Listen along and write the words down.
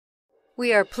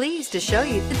We are pleased to show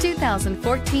you the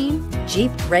 2014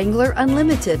 Jeep Wrangler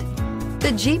Unlimited.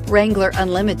 The Jeep Wrangler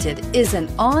Unlimited is an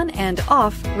on- and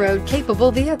off-road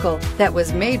capable vehicle that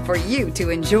was made for you to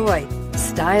enjoy.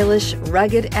 Stylish,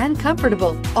 rugged, and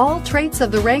comfortable, all traits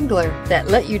of the Wrangler that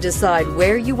let you decide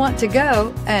where you want to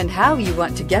go and how you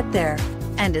want to get there,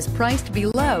 and is priced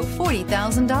below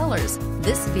 $40,000.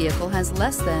 This vehicle has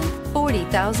less than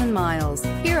 40,000 miles.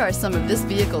 Here are some of this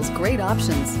vehicle's great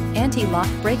options: anti-lock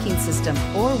braking system,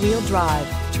 four-wheel drive,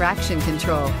 traction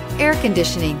control, air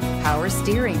conditioning, power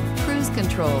steering, cruise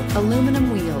control,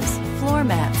 aluminum wheels, floor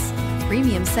mats,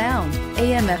 premium sound,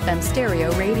 AM/FM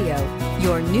stereo radio.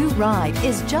 Your new ride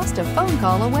is just a phone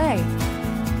call away.